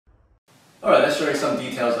Alright, let's show you some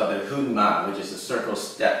details of the Hun Ma, which is a circle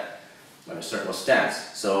step, or a circle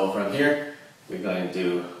stance. So from here, we're going to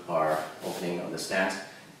do our opening of the stance,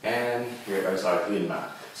 and here is our Hun Ma.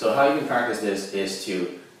 So how you can practice this is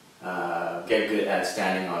to get good at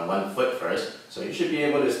standing on one foot first. So you should be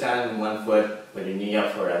able to stand on one foot with your knee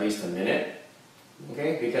up for at least a minute.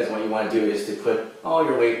 Okay, because what you want to do is to put all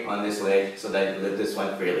your weight on this leg so that you lift this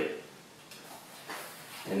one freely.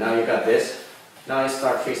 And now you got this. Now you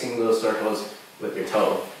start tracing little circles with your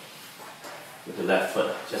toe, with the left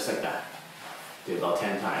foot, just like that. Do about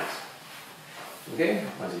 10 times. Okay,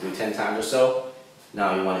 once you do 10 times or so,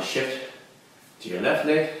 now you want to shift to your left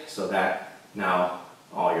leg so that now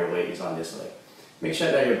all your weight is on this leg. Make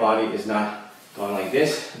sure that your body is not going like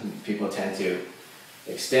this. People tend to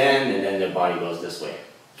extend and then their body goes this way.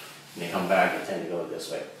 When they come back, they tend to go this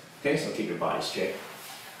way. Okay, so keep your body straight.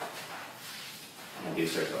 And do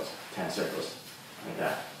circles, 10 circles, like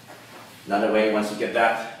that. Another way, once you get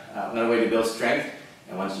that, another way to build strength,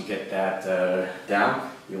 and once you get that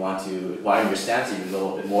down, you want to widen your stance even a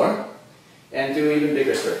little bit more, and do even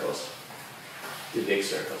bigger circles. Do big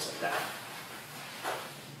circles like that.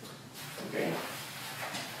 Okay.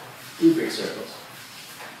 Do big circles.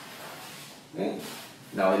 Okay.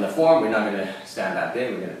 Now in the form, we're not going to stand that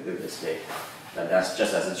big, we're going to do this big. But that's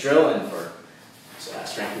just as a drill and for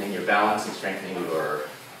strengthening your balance and strengthening your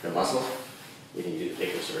muscles, you can do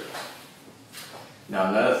bigger circles. Now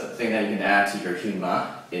another thing that you can add to your Hun Ma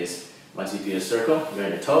is once you do a circle, you're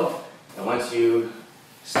in your toe, and once you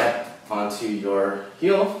step onto your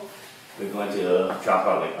heel, we're going to drop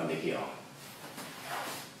our weight on the heel.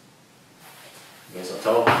 Okay, so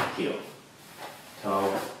toe, heel,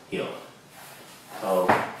 toe, heel,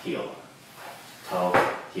 toe, heel,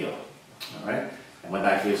 toe, heel. Alright? And what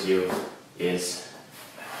that gives you is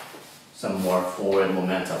some more forward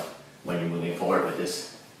momentum when you're moving forward with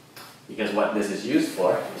this. Because what this is used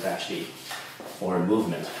for is actually forward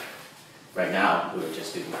movement. Right now, we were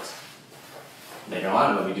just doing this. Later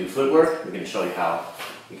on, when we do footwork, we're going to show you how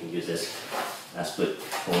we can use this as split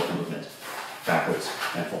forward movement, backwards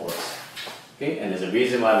and forwards. Okay, and there's a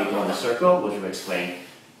reason why we go in the circle, which we'll explain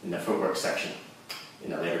in the footwork section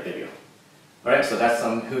in a later video. Alright, so that's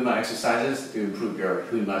some Hun Ma exercises to improve your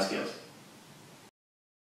Hun Ma skills.